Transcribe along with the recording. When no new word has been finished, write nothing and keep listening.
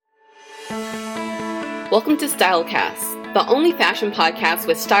Welcome to Stylecast, the only fashion podcast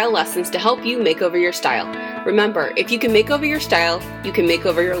with style lessons to help you make over your style. Remember, if you can make over your style, you can make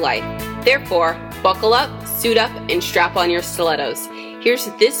over your life. Therefore, buckle up, suit up, and strap on your stilettos. Here's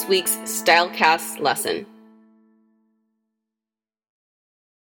this week's Stylecast lesson.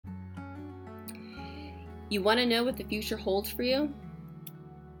 You want to know what the future holds for you?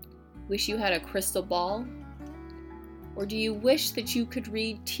 Wish you had a crystal ball? Or do you wish that you could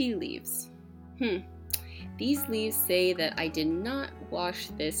read tea leaves? These leaves say that I did not wash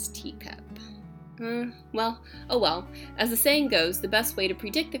this teacup. Well. As the saying goes, the best way to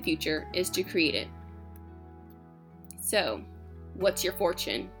predict the future is to create it. So, what's your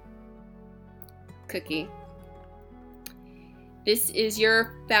fortune? Cookie. This is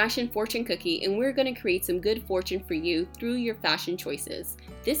your fashion fortune cookie, and we're going to create some good fortune for you through your fashion choices.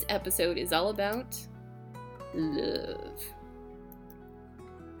 This episode is all about love.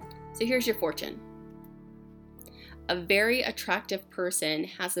 So here's your fortune. A very attractive person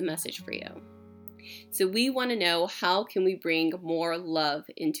has a message for you. So we want to know, how can we bring more love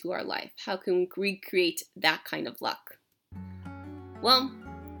into our life? How can we create that kind of luck? Well,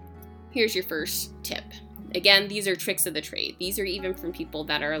 here's your first tip. Again, these are tricks of the trade. These are even from people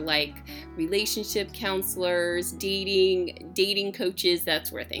that are like relationship counselors, dating coaches, that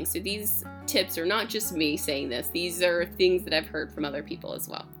sort of thing. So these tips are not just me saying this. These are things that I've heard from other people as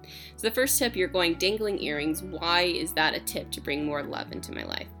well. So the first tip, you're going dangling earrings. Why is that a tip to bring more love into my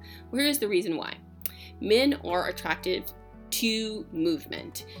life? Well, here's the reason why. Men are attracted to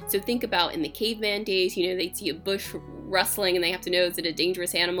movement. So think about in the caveman days, they'd see a bush rustling and they have to know, is it a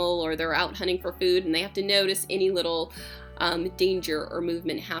dangerous animal, or they're out hunting for food and they have to notice any little danger or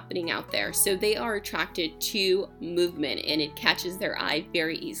movement happening out there. So they are attracted to movement and it catches their eye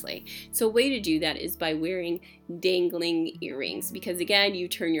very easily. So a way to do that is by wearing dangling earrings, because again, you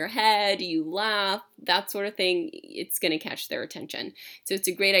turn your head, you laugh, that sort of thing, it's going to catch their attention. So it's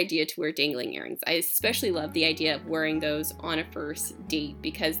a great idea to wear dangling earrings. I especially love the idea of wearing those on a first date,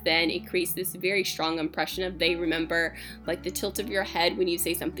 because then it creates this very strong impression of, they remember like the tilt of your head when you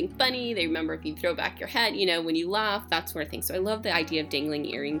say something funny, they remember if you throw back your head, when you laugh, that sort of thing. So I love the idea of dangling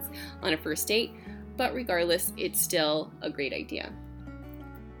earrings on a first date, but regardless, it's still a great idea.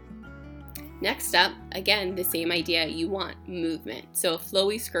 Next up, again, the same idea, you want movement. So a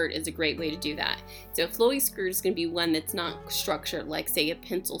flowy skirt is a great way to do that. So a flowy skirt is going to be one that's not structured like, say, a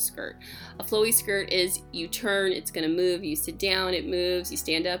pencil skirt. A flowy skirt is, you turn, it's going to move, you sit down, it moves, you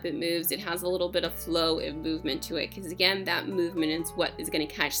stand up, it moves. It has a little bit of flow of movement to it, because again, that movement is what is going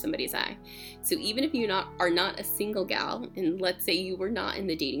to catch somebody's eye. So even if you are not a single gal, and let's say you were not in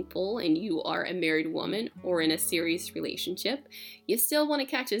the dating pool and you are a married woman or in a serious relationship, you still want to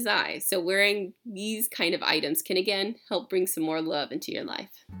catch his eye. So wearing these kind of items can again help bring some more love into your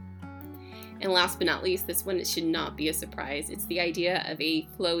life. And last but not least, this one, it should not be a surprise. It's the idea of a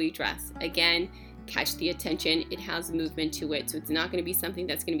flowy dress. Again, catch the attention. It has movement to it, so it's not going to be something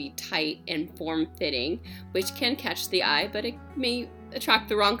that's going to be tight and form-fitting, which can catch the eye, but it may attract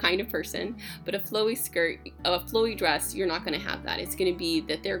the wrong kind of person. But a flowy skirt, a flowy dress, you're not going to have that. It's going to be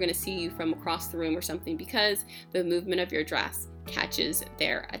that they're going to see you from across the room or something, because the movement of your dress catches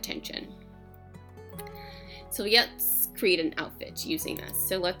their attention. So let's create an outfit using this.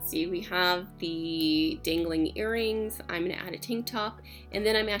 So let's see, we have the dangling earrings. I'm going to add a tank top, and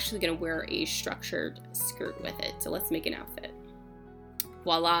then I'm actually going to wear a structured skirt with it. So let's make an outfit.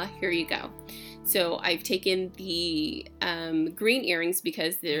 Voila, here you go. So I've taken the green earrings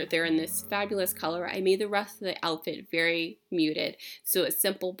because they're in this fabulous color. I made the rest of the outfit very muted. So a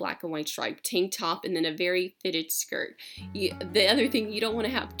simple black and white striped tank top and then a very fitted skirt. The other thing, you don't want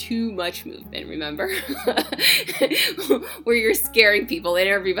to have too much movement, remember? Where you're scaring people and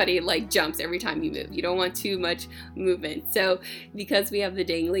everybody like jumps every time you move. You don't want too much movement. So because we have the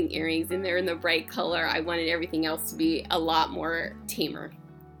dangling earrings and they're in the bright color, I wanted everything else to be a lot more tamer.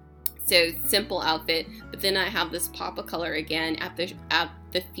 So simple outfit, but then I have this pop of color again at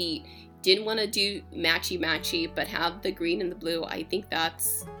the feet. Didn't want to do matchy, but have the green and the blue. I think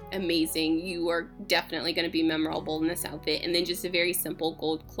that's amazing. You are definitely going to be memorable in this outfit. And then just a very simple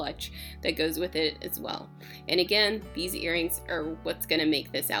gold clutch that goes with it as well. And again, these earrings are what's going to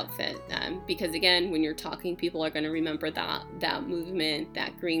make this outfit. Because again, when you're talking, people are going to remember that movement,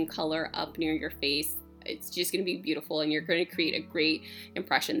 that green color up near your face. It's just going to be beautiful, and you're going to create a great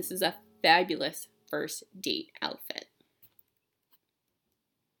impression. This is a fabulous first date outfit.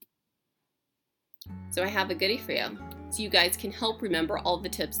 So I have a goodie for you. So you guys can help remember all the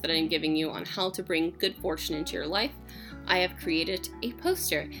tips that I'm giving you on how to bring good fortune into your life. I have created a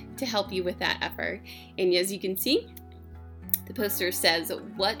poster to help you with that effort. And as you can see, The poster says,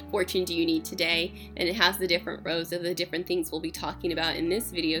 what fortune do you need today? And it has the different rows of the different things we'll be talking about in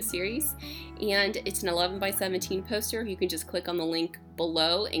this video series. And it's an 11 by 17 poster. You can just click on the link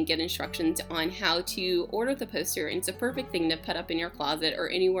below and get instructions on how to order the poster. And it's a perfect thing to put up in your closet or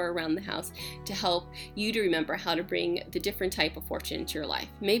anywhere around the house to help you to remember how to bring the different type of fortune into your life.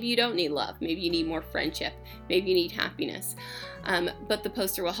 Maybe you don't need love. Maybe you need more friendship. Maybe you need happiness. But the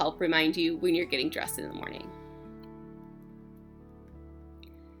poster will help remind you when you're getting dressed in the morning.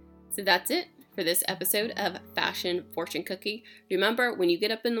 So that's it for this episode of Fashion Fortune Cookie. Remember, when you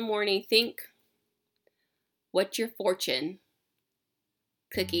get up in the morning, think, what's your fortune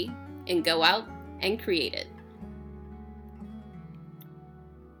cookie? And go out and create it.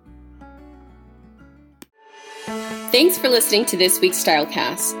 Thanks for listening to this week's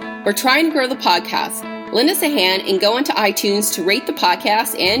Stylecast. We're trying to grow the podcast. Lend us a hand and go onto iTunes to rate the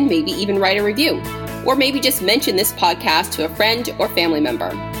podcast and maybe even write a review. Or maybe just mention this podcast to a friend or family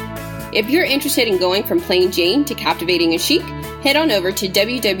member. If you're interested in going from plain Jane to captivating and chic, head on over to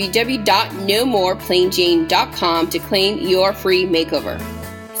www.nomoreplainjane.com to claim your free makeover.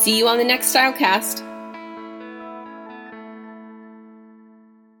 See you on the next Stylecast.